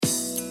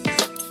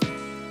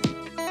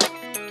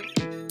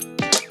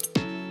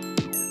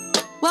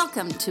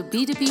Welcome to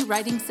B2B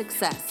Writing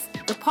Success,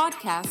 the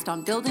podcast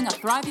on building a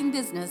thriving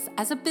business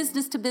as a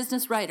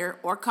business-to-business writer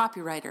or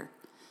copywriter.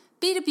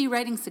 B2B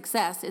Writing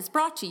Success is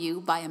brought to you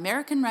by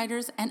American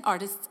Writers and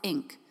Artists,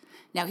 Inc.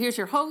 Now here's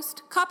your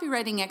host,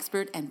 copywriting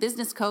expert and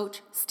business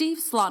coach, Steve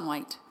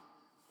Slaunwhite.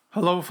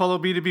 Hello, fellow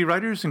B2B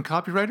writers and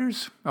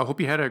copywriters. I hope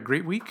you had a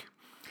great week.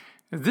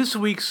 This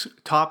week's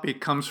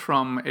topic comes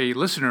from a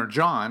listener,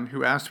 John,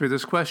 who asked me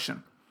this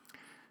question.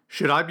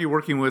 Should I be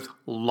working with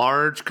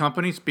large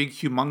companies, big,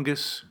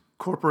 humongous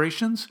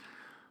corporations,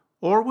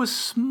 or with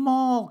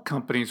small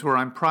companies where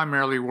I'm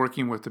primarily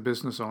working with the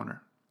business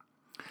owner?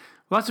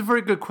 Well, that's a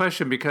very good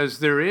question because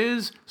there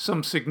is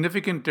some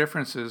significant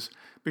differences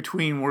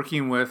between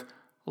working with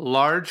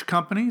large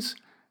companies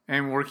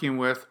and working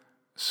with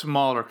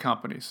smaller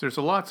companies. There's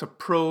lots of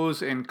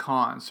pros and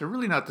cons. They're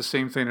really not the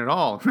same thing at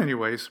all in many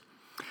ways.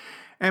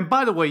 And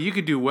by the way, you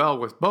could do well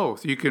with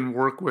both. You can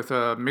work with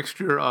a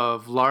mixture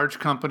of large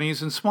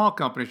companies and small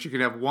companies. You could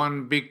have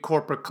one big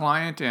corporate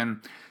client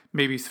and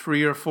maybe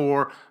 3 or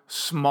 4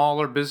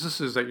 smaller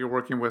businesses that you're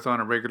working with on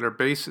a regular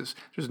basis.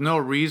 There's no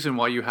reason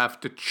why you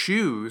have to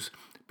choose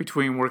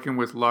between working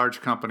with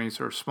large companies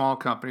or small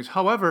companies.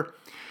 However,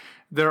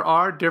 there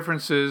are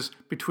differences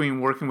between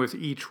working with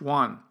each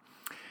one.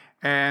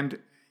 And,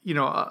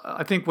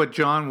 I think what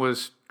John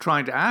was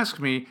trying to ask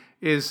me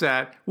is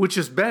that which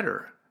is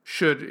better?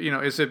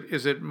 Is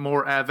it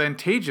more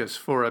advantageous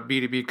for a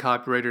B2B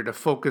copywriter to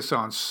focus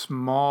on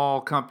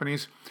small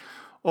companies,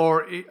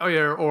 or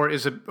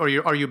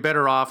are you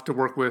better off to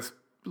work with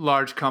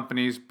large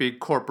companies, big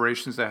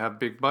corporations that have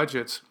big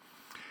budgets?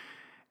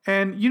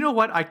 And you know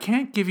what? I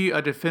can't give you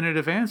a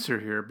definitive answer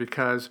here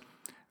because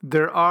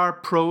there are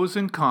pros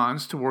and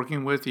cons to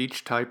working with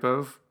each type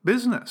of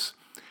business.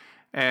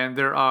 And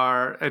there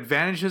are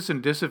advantages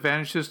and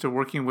disadvantages to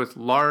working with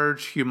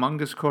large,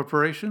 humongous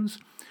corporations.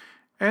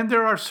 And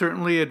there are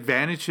certainly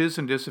advantages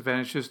and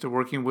disadvantages to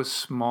working with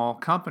small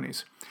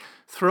companies.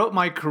 Throughout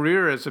my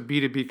career as a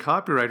B2B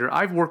copywriter,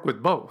 I've worked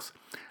with both.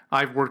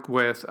 I've worked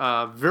with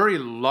very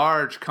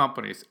large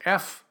companies,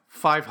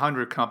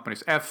 F500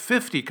 companies,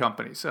 F50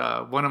 companies.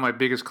 One of my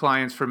biggest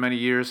clients for many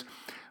years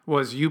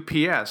was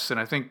UPS, and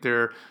I think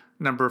they're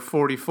number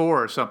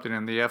 44 or something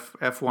in the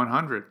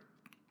F100.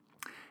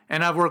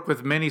 And I've worked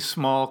with many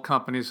small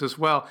companies as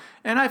well.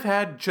 And I've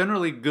had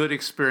generally good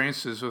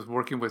experiences with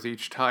working with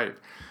each type.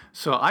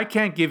 So I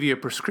can't give you a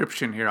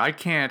prescription here. I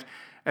can't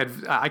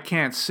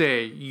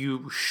say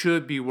you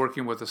should be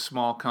working with a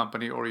small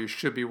company or you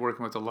should be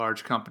working with a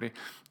large company.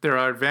 There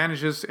are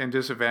advantages and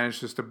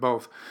disadvantages to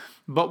both.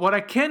 But what I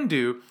can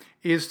do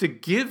is to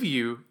give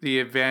you the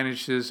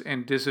advantages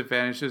and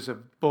disadvantages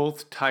of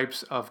both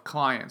types of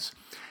clients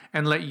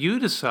and let you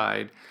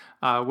decide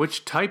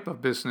which type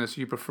of business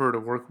you prefer to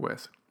work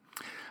with.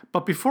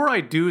 But before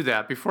I do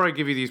that, before I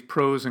give you these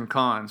pros and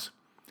cons,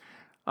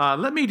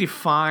 let me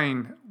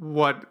define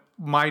what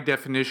my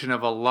definition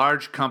of a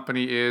large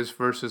company is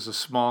versus a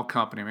small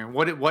company. I mean,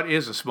 what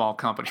is a small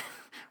company?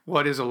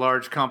 What is a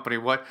large company?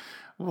 What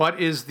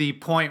is the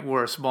point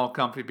where a small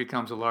company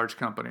becomes a large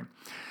company?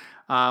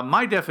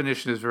 My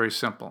definition is very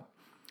simple.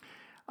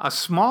 A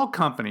small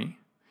company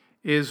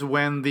is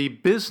when the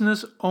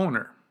business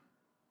owner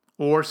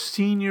or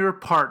senior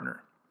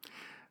partner,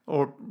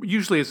 or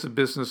usually it's the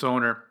business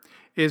owner,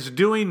 is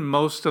doing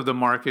most of the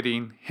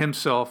marketing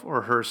himself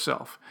or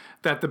herself.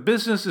 That the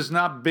business is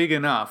not big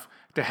enough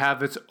to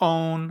have its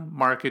own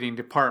marketing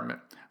department.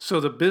 So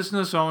the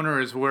business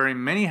owner is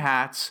wearing many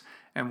hats,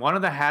 and one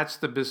of the hats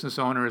the business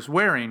owner is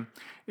wearing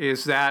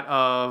is that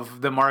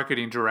of the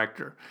marketing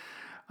director.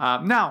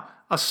 Now,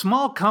 a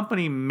small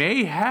company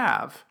may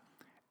have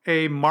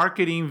a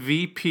marketing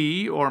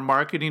VP or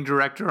marketing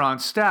director on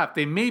staff.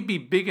 They may be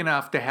big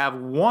enough to have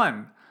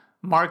one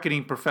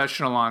marketing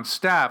professional on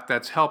staff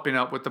that's helping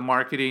out with the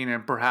marketing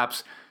and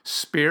perhaps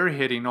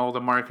spearheading all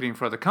the marketing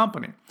for the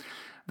company.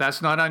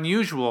 That's not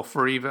unusual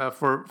for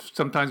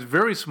sometimes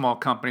very small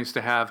companies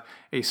to have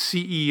a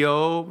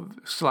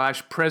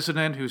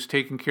CEO/president who's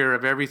taking care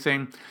of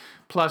everything,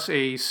 plus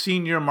a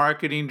senior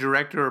marketing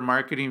director or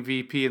marketing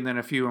VP, and then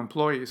a few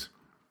employees.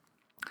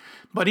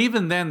 But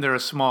even then, they're a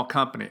small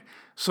company.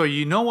 So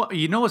you know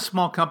a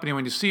small company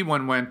when you see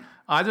one when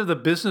either the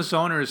business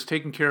owner is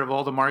taking care of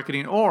all the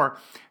marketing or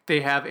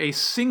they have a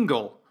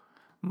single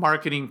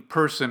marketing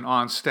person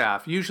on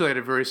staff, usually at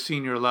a very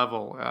senior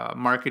level,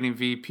 marketing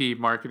VP,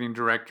 marketing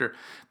director.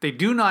 They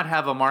do not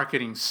have a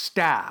marketing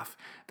staff.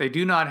 They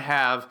do not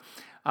have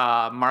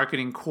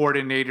marketing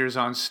coordinators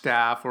on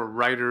staff or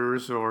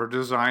writers or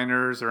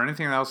designers or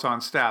anything else on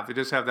staff. They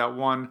just have that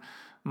one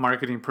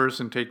marketing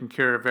person taking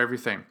care of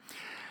everything.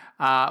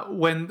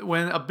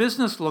 When a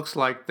business looks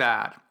like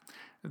that,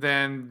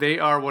 then they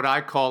are what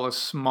I call a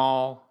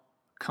small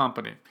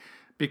company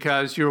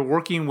because you're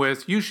working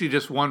with usually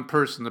just one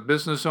person, the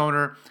business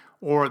owner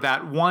or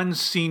that one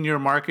senior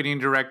marketing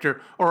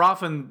director, or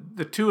often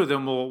the two of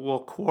them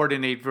will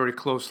coordinate very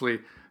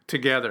closely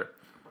together.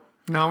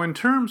 Now, in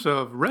terms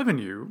of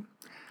revenue,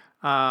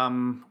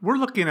 we're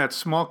looking at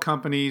small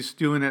companies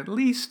doing at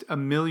least $1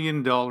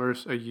 million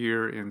a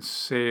year in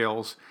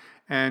sales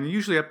and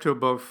usually up to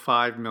about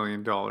 $5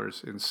 million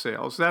in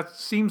sales. That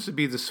seems to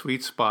be the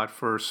sweet spot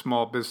for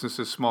small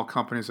businesses, small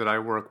companies that I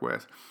work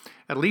with.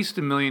 At least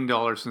 $1 million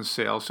in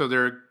sales. So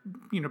they're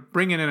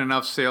bringing in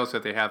enough sales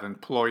that they have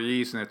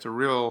employees, and it's a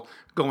real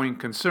going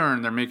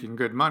concern. They're making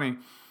good money.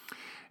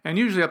 And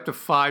usually up to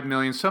 $5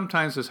 million,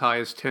 sometimes as high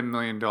as $10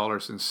 million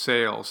in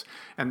sales.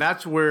 And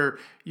that's where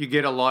you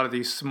get a lot of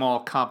these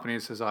small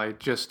companies, as I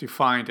just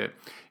defined it,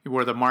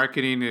 where the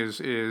marketing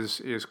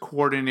is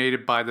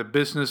coordinated by the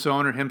business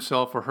owner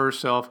himself or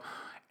herself,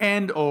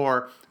 and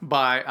or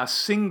by a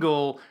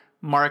single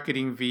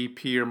marketing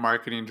VP or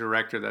marketing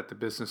director that the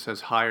business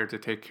has hired to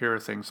take care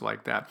of things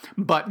like that.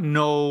 But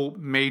no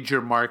major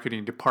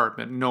marketing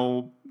department,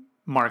 no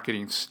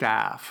marketing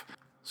staff.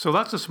 So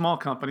that's a small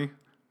company.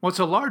 What's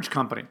a large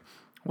company?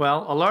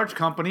 Well, a large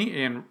company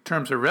in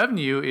terms of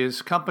revenue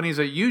is companies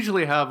that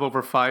usually have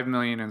over $5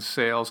 million in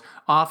sales,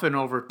 often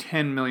over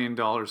 $10 million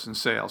in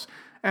sales.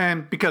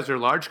 And because they're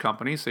large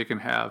companies, they can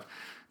have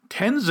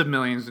tens of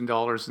millions of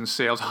dollars in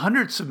sales,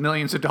 hundreds of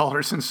millions of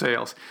dollars in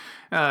sales.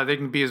 They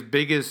can be as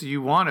big as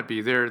you want to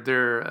be.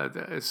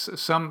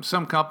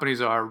 Some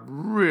companies are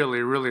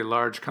really, really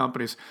large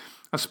companies,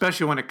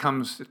 especially when it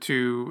comes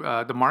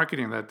to the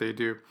marketing that they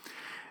do.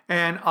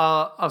 And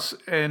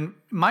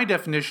my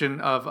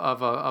definition of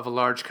a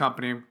large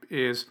company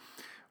is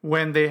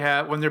when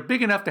they're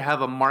big enough to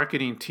have a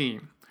marketing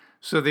team.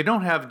 So they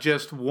don't have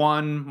just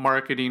one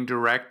marketing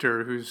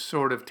director who's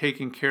sort of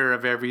taking care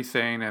of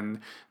everything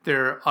and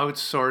they're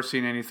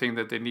outsourcing anything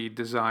that they need,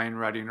 design,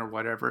 writing, or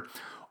whatever.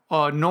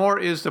 Nor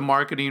is the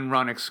marketing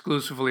run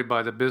exclusively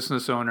by the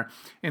business owner.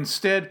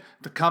 Instead,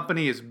 the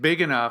company is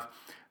big enough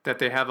that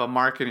they have a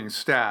marketing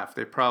staff.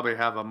 They probably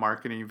have a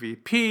marketing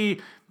VP.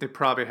 They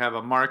probably have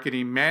a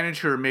marketing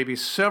manager, maybe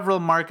several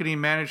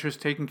marketing managers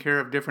taking care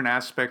of different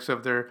aspects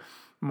of their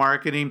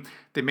marketing.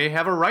 They may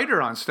have a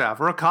writer on staff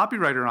or a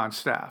copywriter on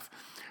staff.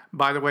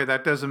 By the way,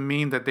 that doesn't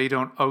mean that they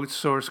don't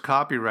outsource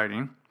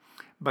copywriting,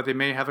 but they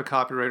may have a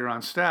copywriter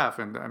on staff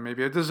and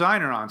maybe a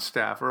designer on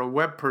staff or a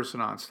web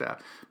person on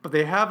staff. But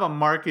they have a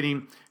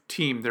marketing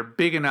team. They're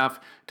big enough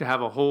to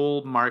have a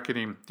whole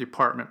marketing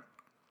department.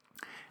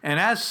 And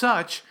as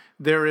such,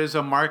 there is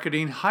a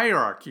marketing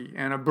hierarchy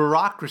and a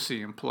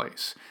bureaucracy in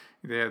place.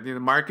 They have the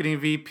marketing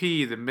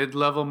VP, the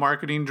mid-level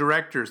marketing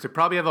directors. They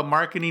probably have a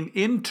marketing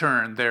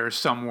intern there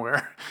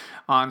somewhere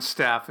on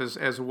staff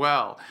as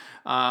well.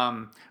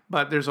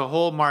 But there's a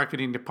whole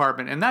marketing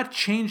department, and that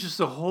changes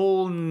the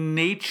whole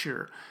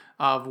nature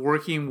of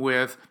working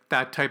with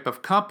that type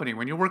of company.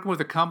 When you're working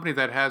with a company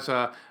that has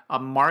a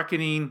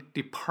marketing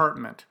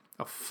department,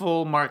 a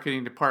full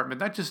marketing department,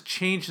 that just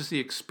changes the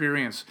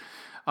experience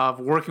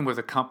of working with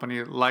a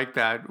company like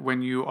that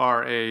when you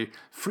are a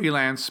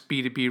freelance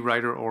B2B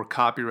writer or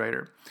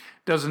copywriter.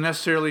 Doesn't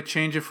necessarily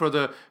change it for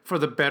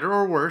the better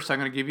or worse. I'm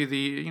going to give you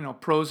the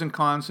pros and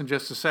cons in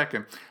just a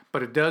second,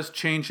 but it does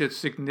change it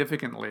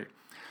significantly.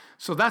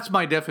 So that's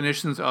my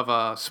definitions of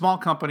a small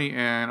company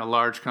and a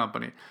large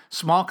company.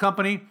 Small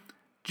company,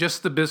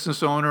 just the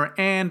business owner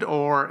and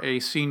or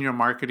a senior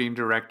marketing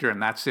director, and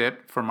that's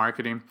it for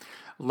marketing.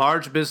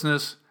 Large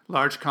business,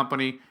 large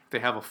company, they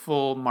have a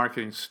full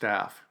marketing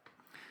staff.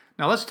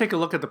 Now let's take a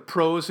look at the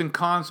pros and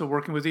cons of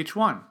working with each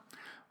one.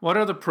 What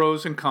are the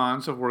pros and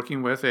cons of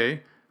working with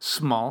a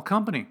small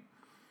company?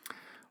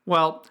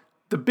 Well,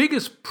 the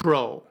biggest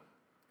pro,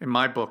 in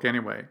my book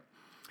anyway,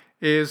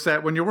 is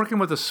that when you're working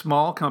with a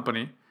small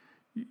company,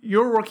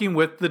 you're working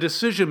with the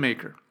decision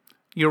maker.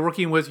 You're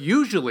working with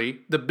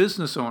usually the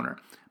business owner.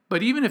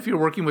 But even if you're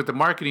working with the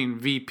marketing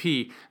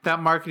VP, that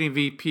marketing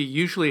VP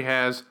usually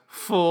has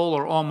full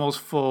or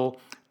almost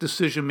full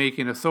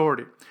decision-making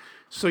authority.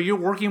 So you're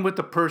working with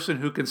the person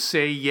who can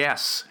say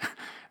yes.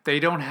 They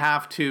don't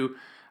have to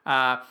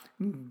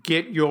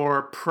get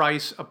your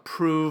price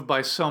approved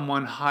by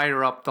someone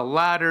higher up the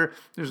ladder.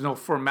 There's no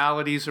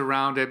formalities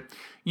around it.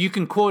 You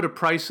can quote a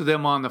price to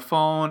them on the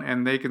phone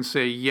and they can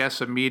say yes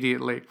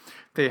immediately.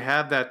 They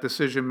have that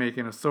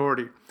decision-making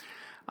authority.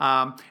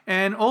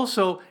 And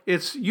also,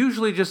 it's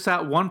usually just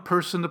that one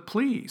person to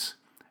please.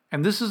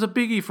 And this is a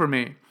biggie for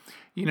me.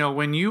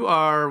 When you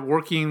are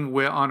working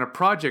on a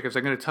project, as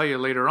I'm going to tell you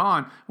later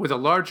on, with a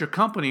larger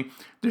company,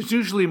 there's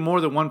usually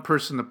more than one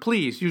person to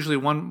please, usually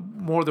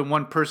more than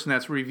one person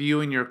that's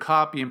reviewing your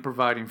copy and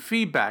providing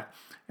feedback.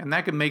 And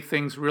that can make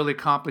things really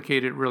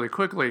complicated really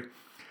quickly.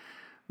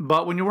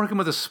 But when you're working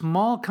with a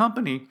small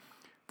company,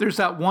 there's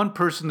that one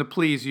person to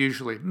please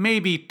usually,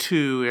 maybe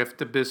two if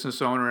the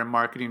business owner and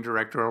marketing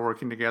director are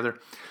working together.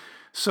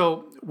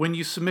 So when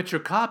you submit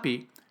your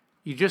copy,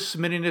 you're just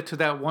submitting it to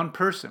that one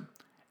person.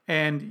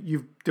 And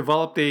you've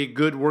developed a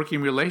good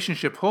working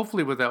relationship,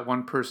 hopefully, with that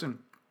one person.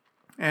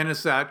 And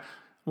it's that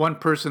one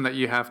person that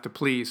you have to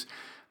please.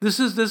 This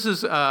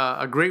is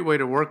a great way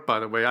to work, by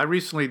the way. I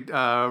recently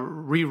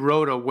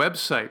rewrote a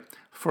website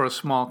for a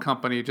small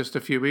company just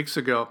a few weeks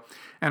ago.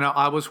 And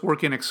I was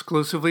working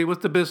exclusively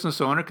with the business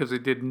owner because they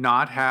did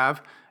not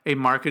have a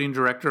marketing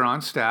director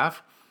on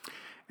staff.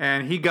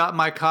 And he got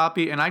my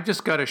copy, and I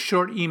just got a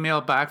short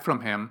email back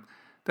from him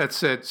that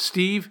said,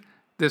 "Steve,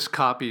 this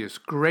copy is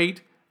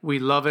great. we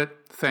love it,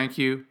 thank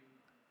you,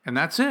 and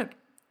that's it.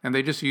 And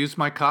they just used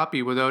my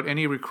copy without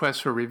any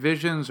requests for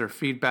revisions or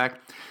feedback.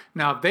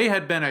 Now, if they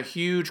had been a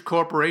huge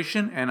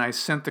corporation and I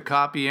sent the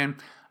copy in,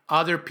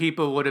 other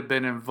people would have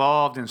been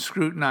involved in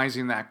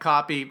scrutinizing that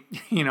copy.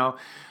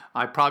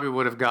 I probably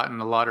would have gotten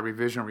a lot of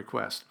revision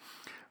requests.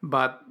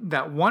 But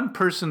that one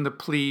person to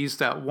please,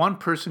 that one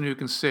person who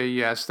can say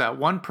yes, that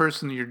one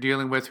person that you're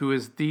dealing with who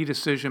is the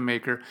decision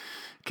maker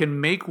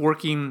can make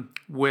working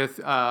with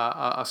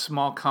a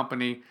small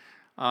company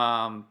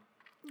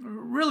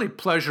really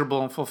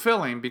pleasurable and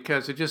fulfilling,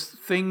 because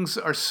things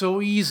are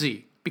so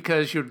easy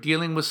because you're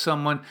dealing with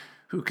someone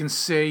who can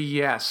say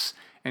yes,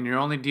 and you're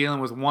only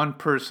dealing with one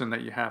person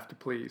that you have to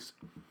please.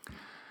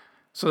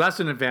 So that's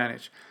an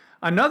advantage.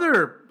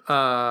 Another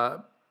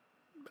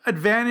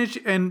advantage,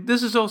 and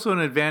this is also an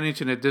advantage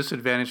and a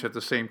disadvantage at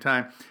the same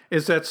time,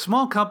 is that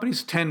small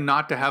companies tend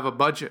not to have a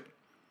budget.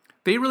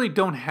 They really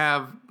don't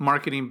have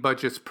marketing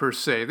budgets per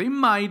se. They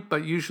might,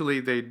 but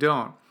usually they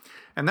don't.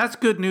 And that's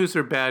good news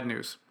or bad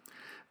news.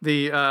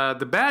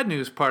 The bad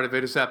news part of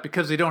it is that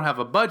because they don't have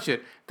a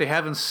budget, they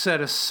haven't set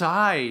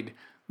aside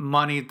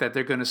money that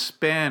they're going to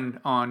spend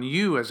on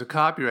you as a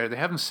copywriter. They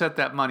haven't set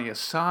that money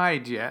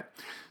aside yet.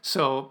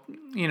 So,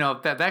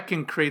 that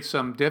can create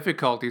some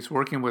difficulties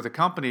working with a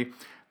company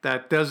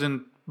that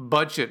doesn't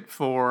budget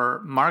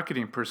for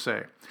marketing per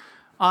se.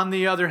 On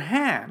the other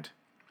hand,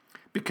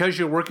 because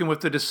you're working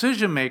with the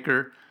decision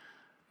maker,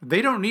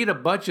 they don't need a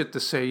budget to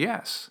say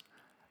yes.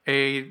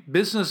 A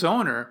business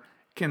owner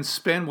can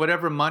spend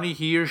whatever money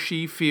he or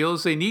she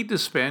feels they need to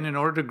spend in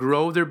order to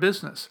grow their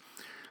business.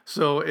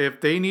 So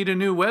if they need a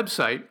new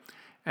website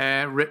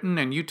written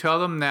and you tell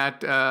them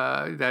that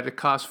it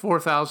costs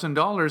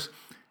 $4,000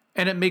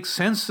 and it makes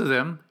sense to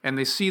them and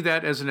they see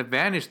that as an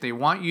advantage, they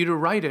want you to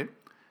write it,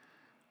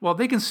 well,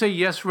 they can say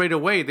yes right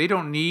away. They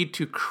don't need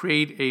to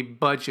create a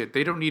budget.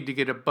 They don't need to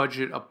get a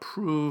budget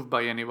approved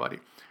by anybody.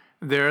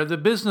 They're the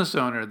business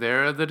owner.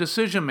 They're the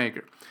decision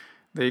maker.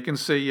 They can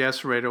say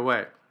yes right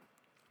away.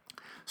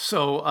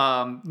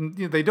 So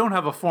they don't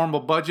have a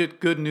formal budget,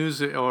 good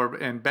news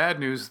and bad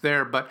news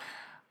there, but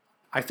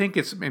I think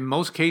it's, in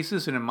most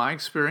cases and in my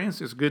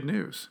experience, it's good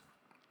news.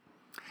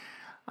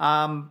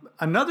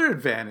 Another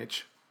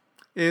advantage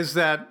is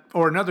that,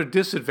 or another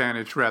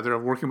disadvantage rather,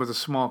 of working with a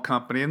small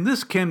company, and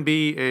this can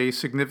be a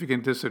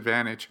significant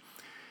disadvantage,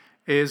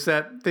 is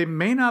that they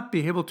may not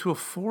be able to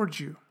afford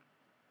you.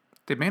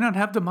 They may not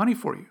have the money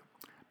for you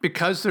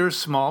because they're a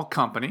small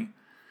company.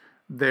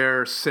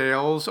 Their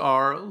sales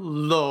are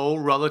low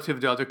relative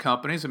to other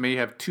companies. They may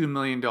have $2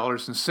 million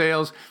in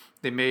sales.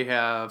 They may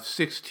have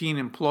 16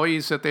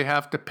 employees that they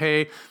have to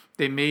pay.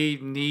 They may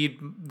need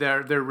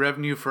their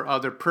revenue for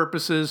other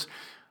purposes.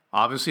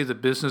 Obviously, the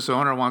business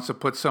owner wants to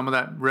put some of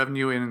that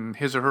revenue in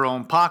his or her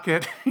own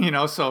pocket,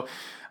 so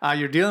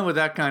you're dealing with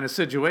that kind of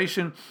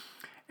situation.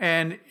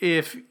 And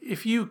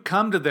if you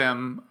come to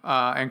them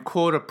and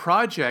quote a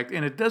project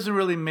and it doesn't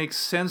really make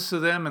sense to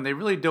them and they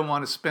really don't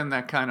want to spend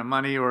that kind of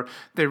money, or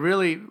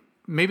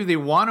maybe they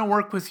want to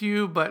work with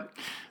you, but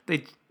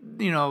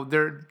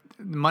their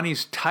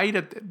money's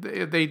tight,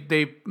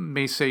 they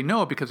may say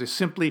no because they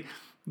simply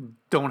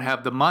don't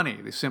have the money.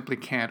 They simply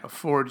can't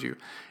afford you.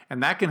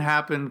 And that can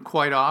happen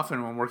quite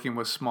often when working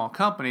with small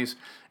companies,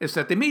 is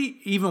that they may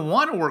even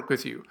want to work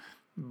with you,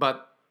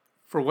 but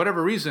for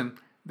whatever reason,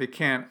 they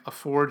can't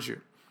afford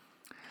you.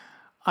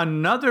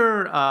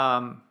 Another,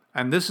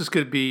 and this is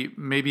going to be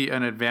maybe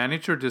an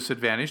advantage or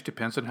disadvantage,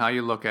 depends on how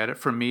you look at it.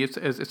 For me, it's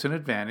an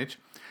advantage.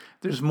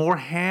 There's more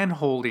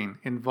hand-holding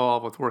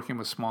involved with working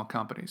with small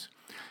companies.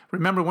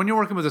 Remember, when you're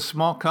working with a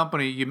small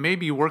company, you may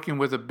be working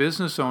with a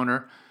business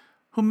owner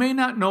who may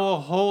not know a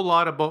whole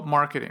lot about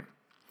marketing.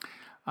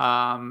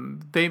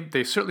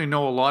 They certainly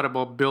know a lot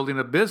about building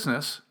a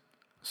business,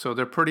 so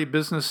they're pretty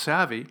business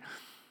savvy,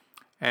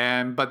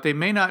 but they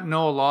may not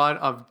know a lot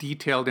of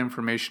detailed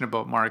information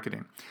about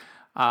marketing.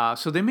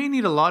 So they may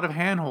need a lot of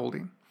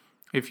hand-holding.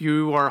 If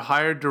you are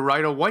hired to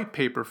write a white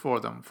paper for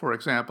them, for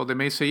example, they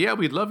may say, yeah,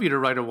 we'd love you to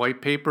write a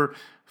white paper.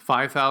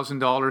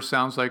 $5,000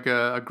 sounds like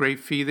a great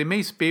fee. They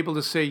may be able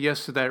to say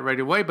yes to that right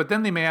away, but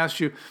then they may ask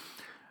you,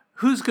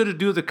 who's going to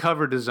do the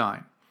cover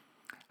design?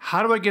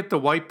 How do I get the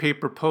white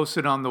paper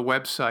posted on the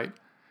website?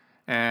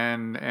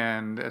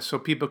 And so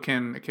people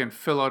can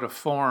fill out a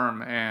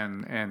form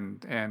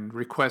and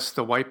request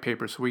the white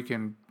paper so we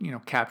can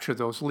capture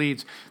those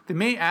leads. They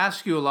may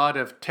ask you a lot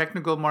of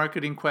technical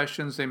marketing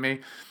questions. They may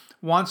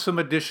want some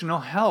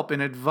additional help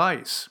and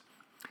advice.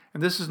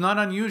 And this is not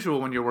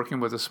unusual when you're working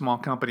with a small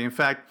company. In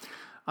fact,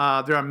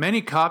 there are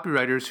many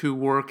copywriters who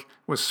work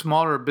with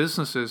smaller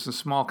businesses and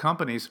small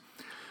companies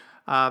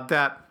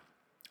that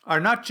are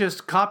not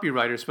just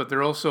copywriters, but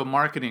they're also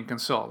marketing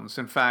consultants.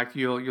 In fact,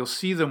 you'll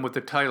see them with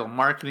the title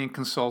marketing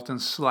consultant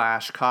 /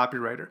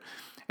 copywriter.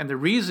 And the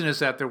reason is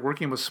that they're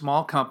working with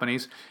small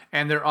companies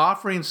and they're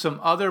offering some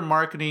other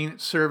marketing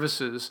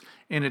services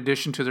in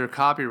addition to their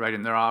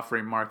copywriting. They're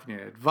offering marketing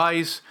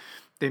advice.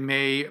 They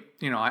may,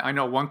 I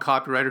know one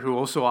copywriter who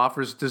also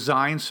offers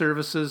design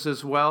services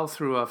as well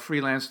through a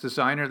freelance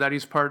designer that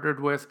he's partnered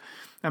with.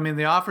 I mean,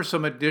 they offer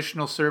some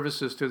additional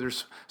services to their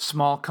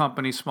small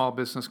company, small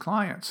business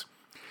clients.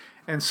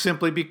 And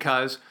simply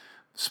because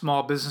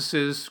small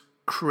businesses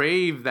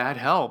crave that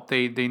help,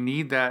 they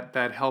need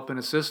that help and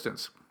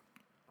assistance.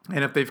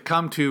 And if they've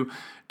come to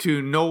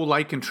know,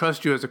 like, and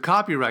trust you as a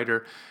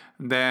copywriter,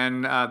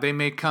 then they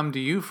may come to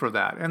you for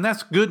that. And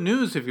that's good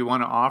news if you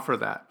want to offer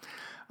that.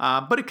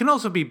 But it can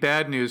also be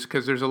bad news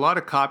because there's a lot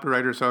of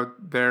copywriters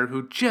out there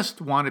who just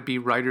want to be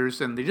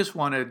writers and they just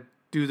want to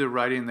do the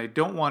writing. They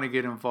don't want to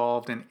get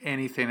involved in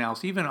anything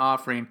else, even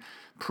offering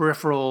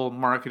peripheral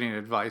marketing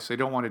advice. They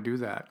don't want to do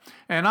that.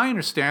 And I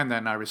understand that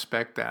and I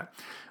respect that.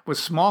 With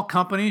small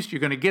companies,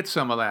 you're going to get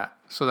some of that.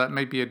 So that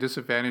might be a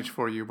disadvantage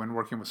for you when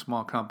working with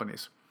small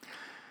companies.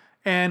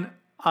 And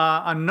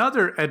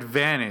another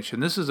advantage,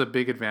 and this is a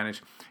big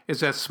advantage, is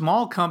that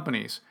small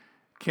companies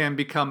can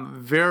become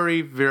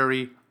very,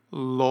 very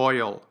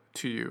loyal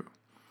to you.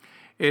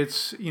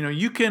 It's,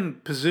 you can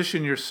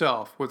position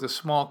yourself with a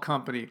small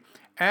company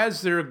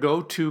as their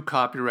go-to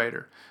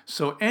copywriter.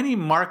 So any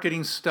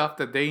marketing stuff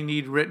that they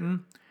need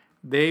written,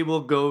 they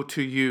will go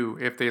to you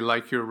if they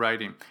like your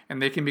writing.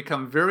 And they can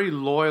become very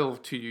loyal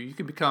to you. You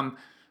can become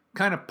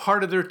kind of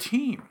part of their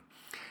team.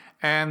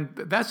 And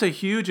that's a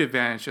huge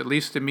advantage, at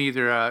least to me.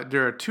 There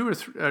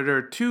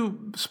are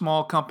two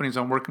small companies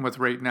I'm working with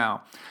right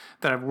now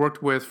that I've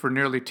worked with for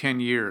nearly 10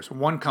 years.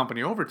 One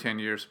company over 10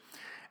 years.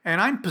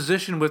 And I'm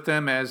positioned with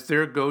them as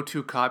their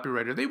go-to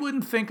copywriter. They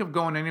wouldn't think of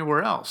going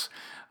anywhere else.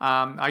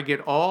 I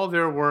get all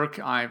their work.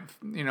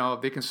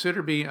 They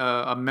consider me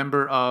a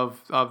member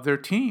of their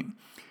team.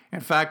 In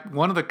fact,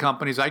 one of the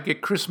companies, I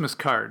get Christmas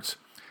cards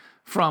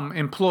from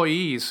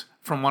employees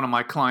from one of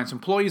my clients,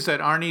 employees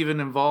that aren't even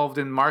involved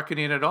in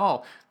marketing at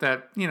all,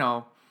 that,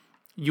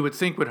 you would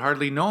think would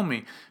hardly know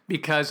me.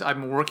 Because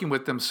I'm working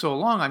with them so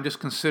long, I'm just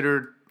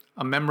considered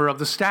a member of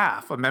the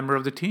staff, a member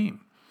of the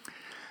team.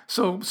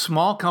 So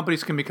small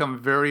companies can become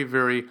very,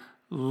 very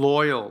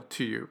loyal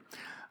to you.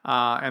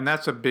 And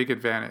that's a big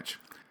advantage.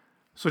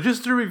 So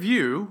just to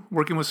review,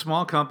 working with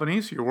small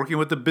companies, you're working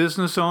with the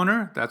business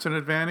owner, that's an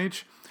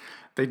advantage.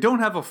 They don't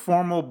have a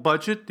formal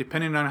budget,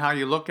 depending on how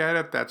you look at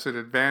it. That's an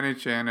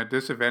advantage and a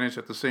disadvantage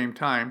at the same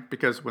time,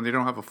 because when they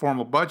don't have a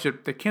formal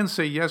budget, they can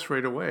say yes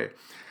right away.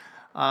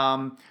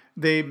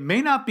 They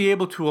may not be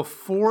able to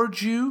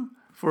afford you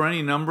for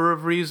any number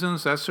of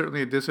reasons. That's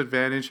certainly a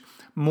disadvantage.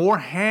 More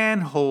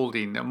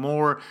hand-holding,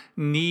 more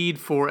need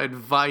for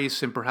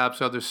advice and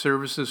perhaps other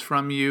services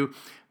from you.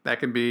 That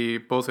can be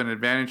both an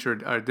advantage or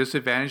a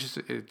disadvantage.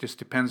 It just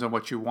depends on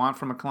what you want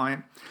from a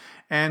client.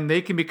 And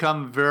they can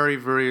become very,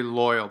 very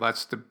loyal.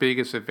 That's the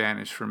biggest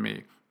advantage for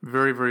me.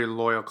 Very, very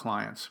loyal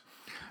clients.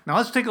 Now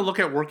let's take a look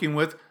at working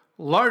with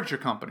larger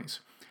companies.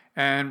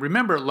 And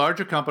remember,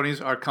 larger companies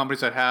are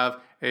companies that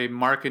have a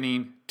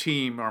marketing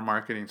team or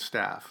marketing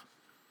staff.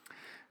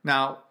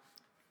 Now,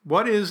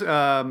 what is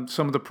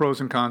some of the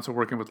pros and cons of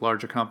working with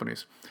larger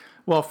companies?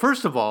 Well,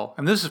 first of all,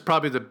 and this is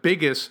probably the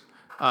biggest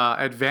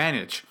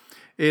advantage,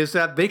 is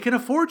that they can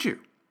afford you.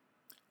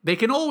 They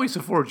can always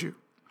afford you.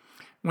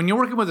 When you're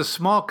working with a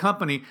small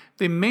company,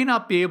 they may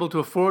not be able to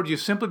afford you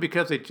simply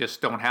because they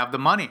just don't have the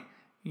money.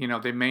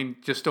 They may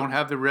just don't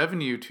have the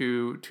revenue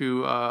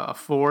to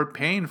afford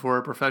paying for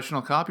a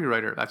professional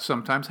copywriter. That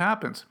sometimes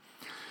happens.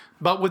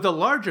 But with a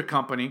larger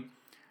company,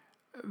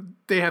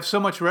 they have so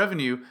much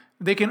revenue,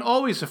 they can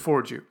always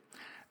afford you.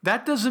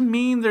 That doesn't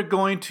mean they're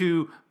going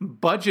to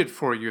budget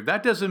for you.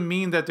 That doesn't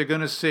mean that they're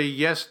going to say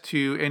yes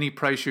to any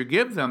price you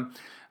give them.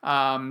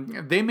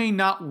 They may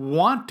not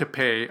want to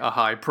pay a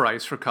high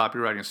price for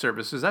copywriting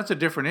services. That's a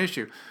different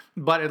issue.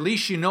 But at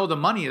least the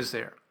money is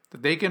there,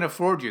 that they can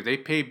afford you. They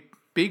pay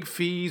big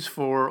fees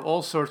for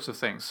all sorts of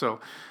things. So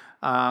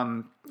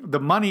the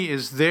money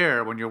is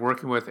there when you're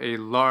working with a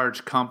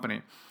large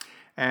company.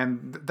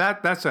 And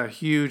that's a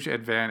huge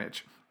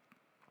advantage.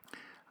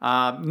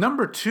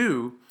 Number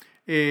two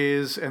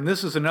is, and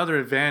this is another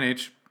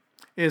advantage,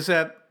 is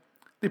that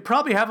they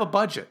probably have a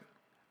budget.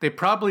 They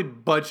probably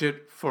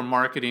budget for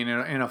marketing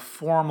in a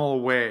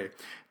formal way.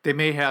 They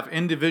may have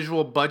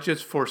individual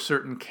budgets for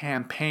certain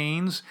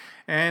campaigns,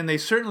 and they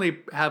certainly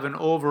have an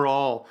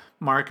overall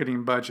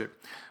marketing budget.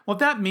 What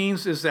that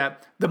means is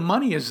that the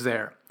money is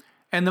there,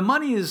 and the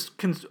money is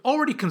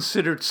already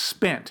considered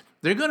spent.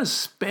 They're going to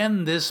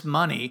spend this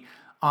money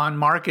on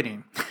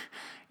marketing.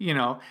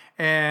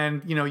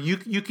 And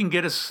you can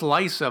get a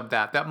slice of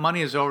that. That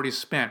money is already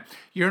spent.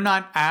 You're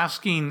not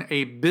asking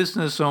a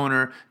business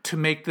owner to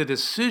make the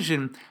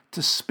decision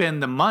to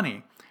spend the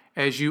money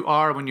as you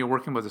are when you're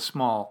working with a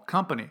small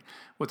company.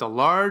 With a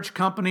large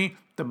company,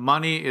 the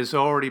money is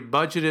already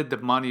budgeted. The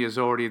money is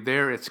already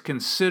there. It's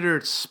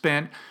considered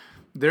spent.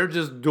 They're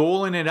just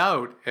doling it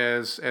out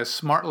as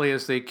smartly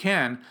as they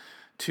can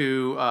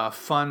to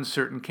fund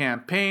certain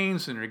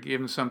campaigns, and they're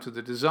giving some to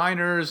the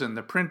designers and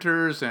the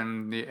printers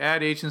and the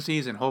ad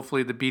agencies and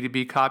hopefully the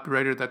B2B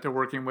copywriter that they're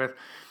working with.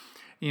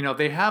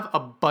 They have a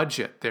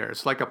budget there.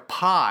 It's like a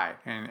pie,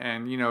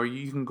 and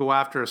you can go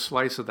after a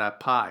slice of that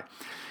pie.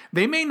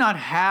 They may not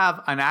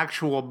have an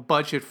actual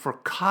budget for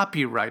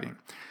copywriting,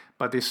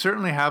 but they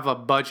certainly have a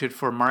budget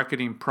for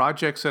marketing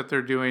projects that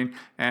they're doing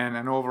and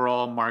an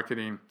overall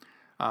marketing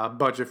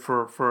budget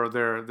for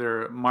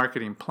their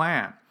marketing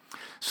plan.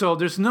 So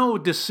there's no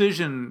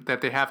decision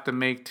that they have to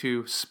make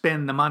to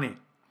spend the money,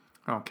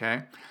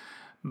 okay?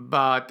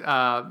 But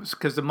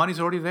because the money's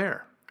already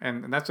there,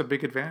 and that's a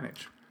big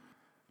advantage.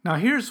 Now,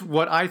 here's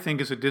what I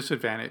think is a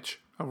disadvantage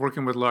of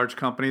working with large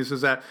companies is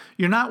that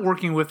you're not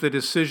working with the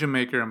decision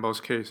maker in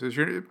most cases.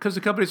 Because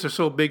the companies are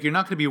so big, you're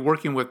not going to be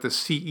working with the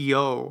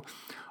CEO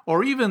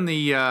or even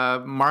the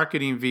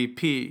marketing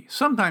VP.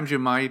 Sometimes you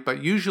might,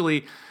 but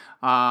usually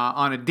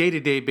on a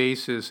day-to-day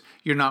basis,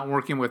 you're not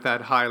working with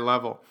that high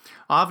level.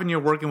 Often you're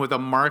working with a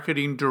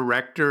marketing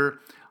director,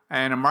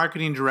 and a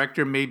marketing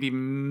director may be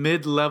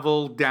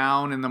mid-level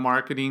down in the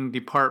marketing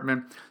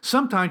department.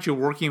 Sometimes you're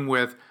working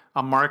with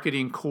a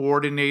marketing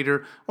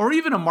coordinator or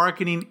even a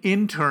marketing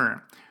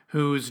intern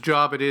whose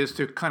job it is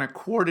to kind of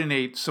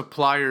coordinate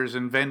suppliers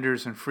and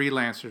vendors and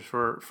freelancers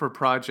for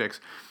projects.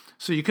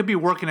 So you could be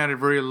working at a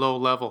very low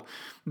level.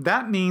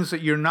 That means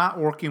that you're not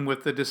working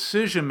with the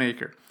decision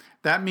maker.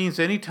 That means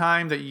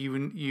anytime that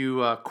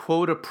you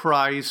quote a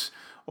price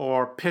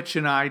or pitch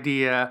an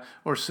idea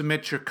or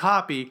submit your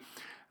copy,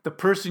 the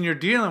person you're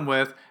dealing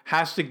with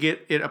has to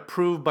get it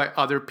approved by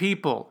other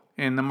people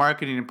in the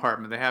marketing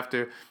department. They have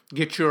to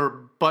get your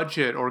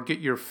budget or get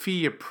your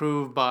fee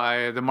approved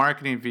by the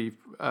marketing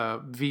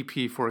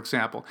VP, for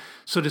example.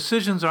 So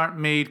decisions aren't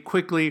made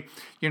quickly.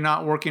 You're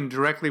not working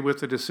directly with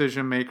the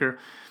decision maker.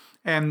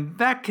 And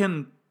that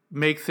can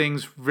make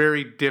things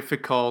very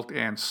difficult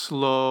and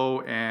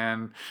slow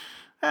and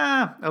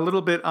a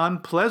little bit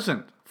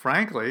unpleasant,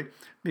 frankly,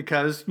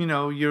 because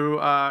you're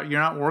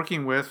not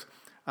working with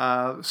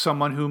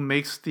someone who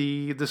makes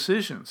the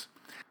decisions.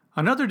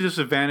 Another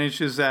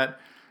disadvantage is that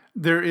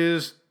there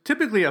is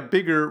typically a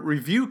bigger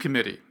review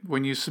committee.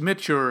 When you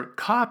submit your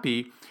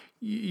copy,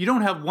 you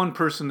don't have one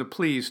person to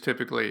please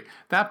typically.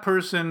 That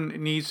person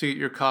needs to get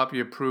your copy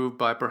approved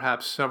by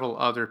perhaps several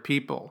other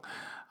people.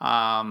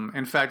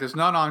 In fact, it's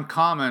not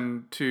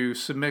uncommon to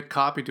submit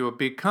copy to a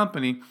big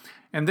company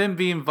and then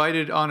be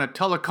invited on a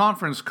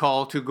teleconference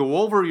call to go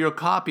over your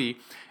copy.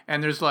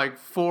 And there's like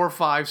 4,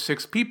 5,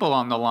 6 people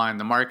on the line,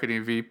 the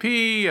marketing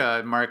VP,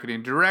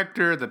 marketing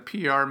director, the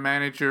PR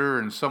manager,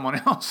 and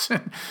someone else.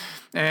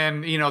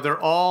 And they're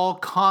all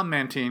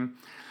commenting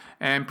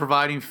and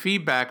providing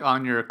feedback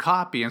on your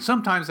copy. And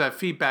sometimes that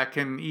feedback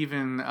can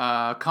even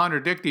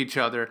contradict each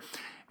other.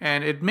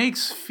 And it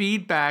makes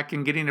feedback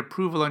and getting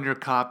approval on your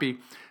copy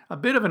a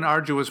bit of an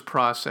arduous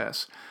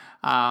process.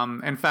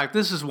 In fact,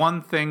 this is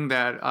one thing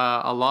that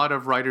a lot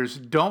of writers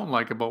don't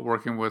like about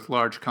working with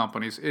large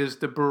companies is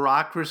the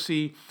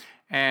bureaucracy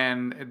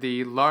and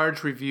the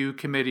large review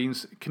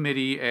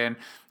committee and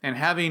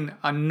having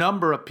a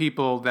number of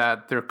people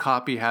that their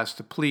copy has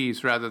to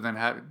please rather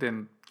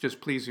than just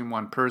pleasing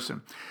one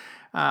person.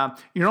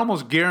 You're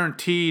almost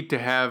guaranteed to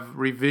have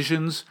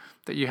revisions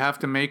that you have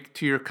to make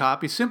to your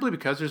copy simply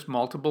because there's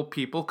multiple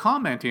people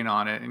commenting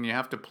on it and you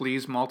have to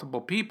please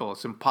multiple people.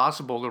 It's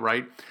impossible to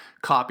write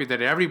copy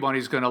that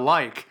everybody's going to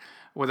like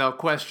without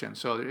question.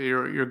 So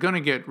you're going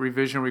to get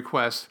revision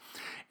requests.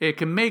 It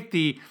can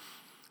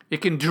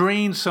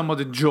drain some of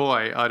the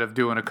joy out of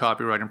doing a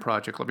copywriting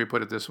project. Let me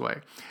put it this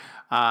way.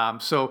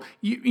 So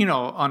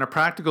on a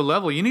practical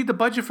level, you need the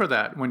budget for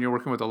that when you're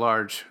working with a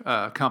large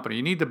company.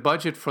 You need the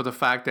budget for the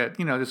fact that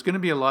there's going to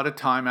be a lot of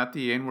time at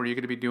the end where you're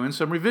going to be doing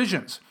some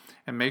revisions,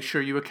 and make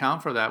sure you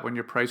account for that when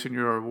you're pricing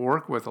your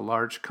work with a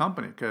large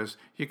company because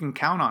you can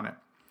count on it.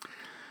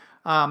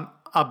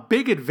 A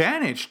big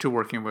advantage to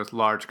working with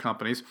large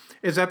companies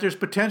is that there's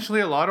potentially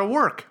a lot of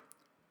work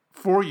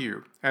for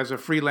you as a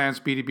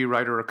freelance B2B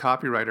writer or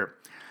copywriter.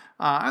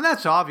 And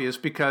that's obvious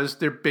because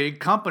they're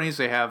big companies.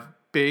 They have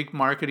big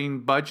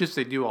marketing budgets.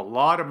 They do a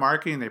lot of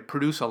marketing. They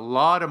produce a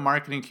lot of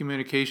marketing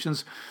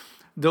communications.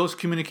 Those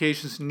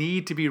communications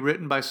need to be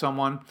written by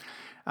someone.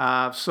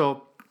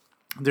 So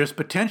there's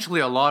potentially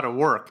a lot of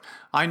work.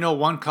 I know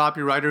one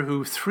copywriter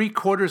who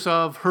 3/4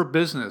 of her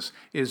business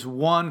is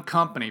one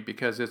company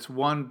because it's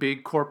one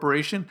big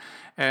corporation,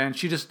 and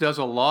she just does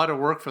a lot of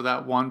work for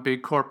that one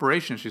big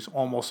corporation. She's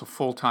almost a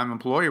full-time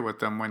employee with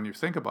them when you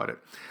think about it.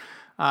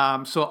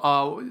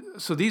 So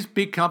these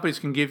big companies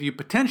can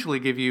potentially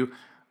give you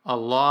a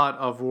lot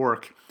of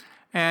work.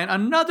 And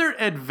another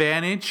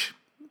advantage,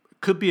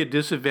 could be a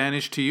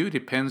disadvantage to you,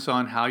 depends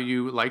on how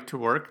you like to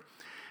work,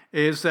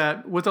 is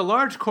that with a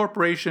large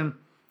corporation,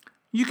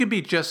 you can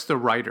be just the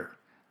writer.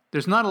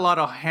 There's not a lot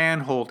of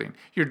hand-holding.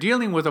 You're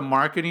dealing with a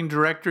marketing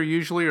director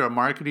usually or a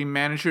marketing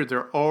manager. They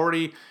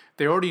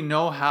already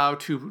know how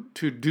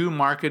to do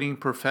marketing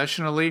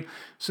professionally,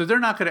 so they're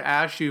not going to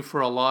ask you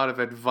for a lot of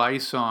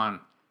advice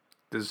on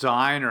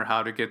design or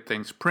how to get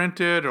things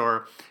printed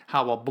or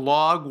how a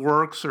blog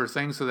works or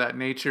things of that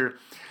nature.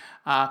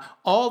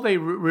 All they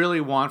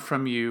really want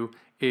from you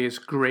is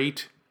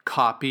great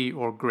copy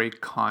or great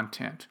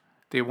content.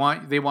 They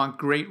want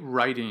great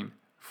writing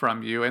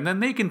from you, and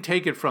then they can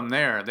take it from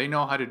there. They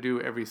know how to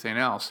do everything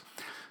else.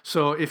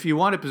 So if you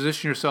want to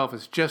position yourself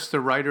as just a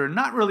writer and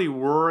not really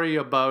worry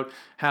about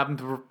having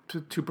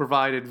to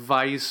provide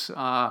advice,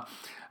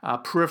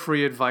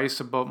 periphery advice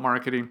about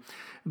marketing,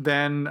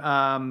 then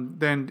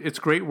it's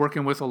great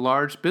working with a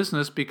large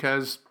business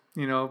because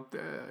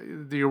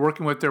you're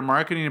working with their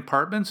marketing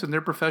departments and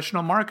they're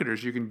professional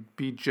marketers. You can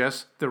be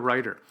just the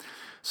writer.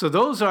 So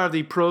those are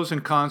the pros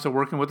and cons of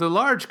working with a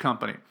large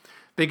company.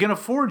 They can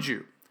afford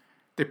you.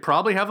 They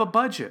probably have a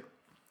budget.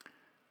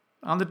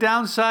 On the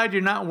downside,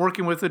 you're not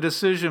working with a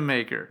decision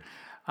maker.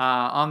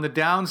 On the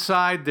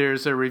downside,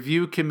 there's a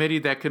review committee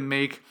that can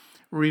make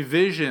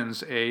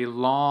revisions a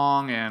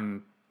long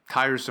and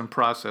tiresome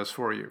process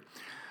for you.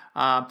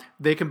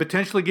 They can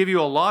potentially give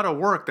you a lot of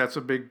work. That's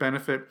a big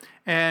benefit.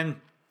 And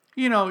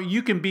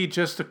you can be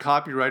just a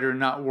copywriter and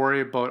not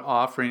worry about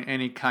offering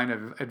any kind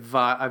of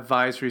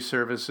advisory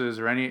services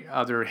or any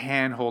other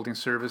hand-holding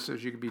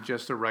services. You can be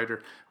just a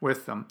writer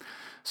with them.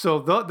 So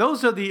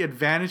those are the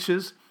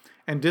advantages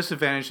and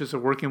disadvantages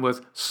of working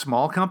with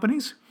small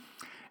companies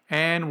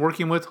and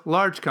working with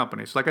large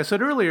companies. Like I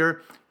said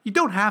earlier, you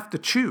don't have to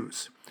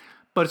choose,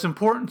 but it's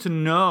important to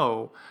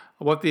know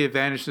what the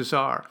advantages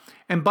are.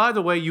 And by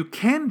the way, you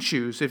can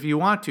choose if you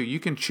want to. You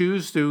can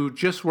choose to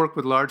just work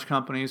with large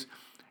companies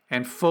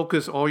and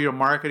focus all your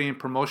marketing and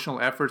promotional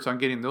efforts on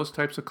getting those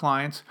types of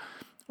clients,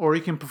 or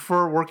you can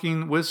prefer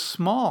working with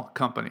small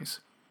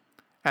companies.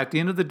 At the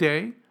end of the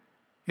day,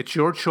 it's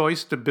your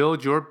choice to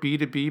build your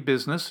B2B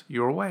business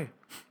your way.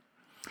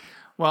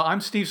 Well,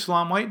 I'm Steve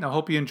Slaunwhite, and I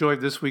hope you enjoyed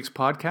this week's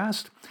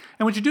podcast.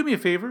 And would you do me a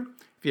favor?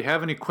 If you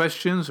have any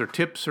questions or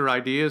tips or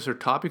ideas or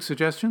topic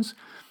suggestions,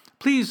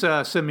 please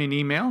send me an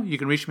email. You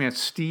can reach me at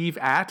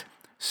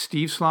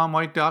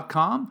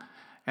steve@steveslaunwhite.com.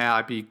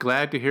 I'd be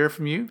glad to hear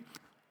from you.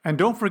 And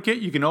don't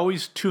forget, you can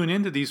always tune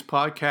into these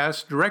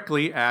podcasts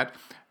directly at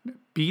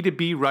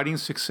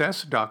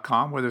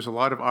b2bwritingsuccess.com, where there's a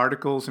lot of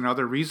articles and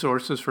other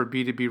resources for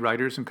B2B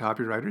writers and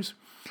copywriters.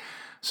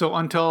 So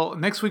until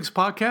next week's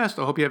podcast,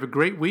 I hope you have a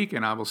great week,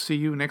 and I will see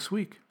you next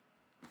week.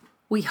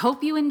 We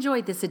hope you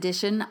enjoyed this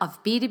edition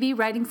of B2B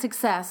Writing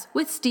Success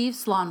with Steve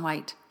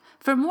Slaunwhite.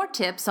 For more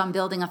tips on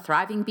building a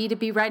thriving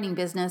B2B writing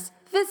business,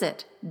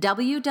 visit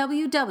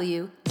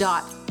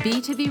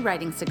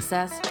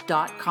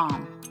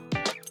www.b2bwritingsuccess.com.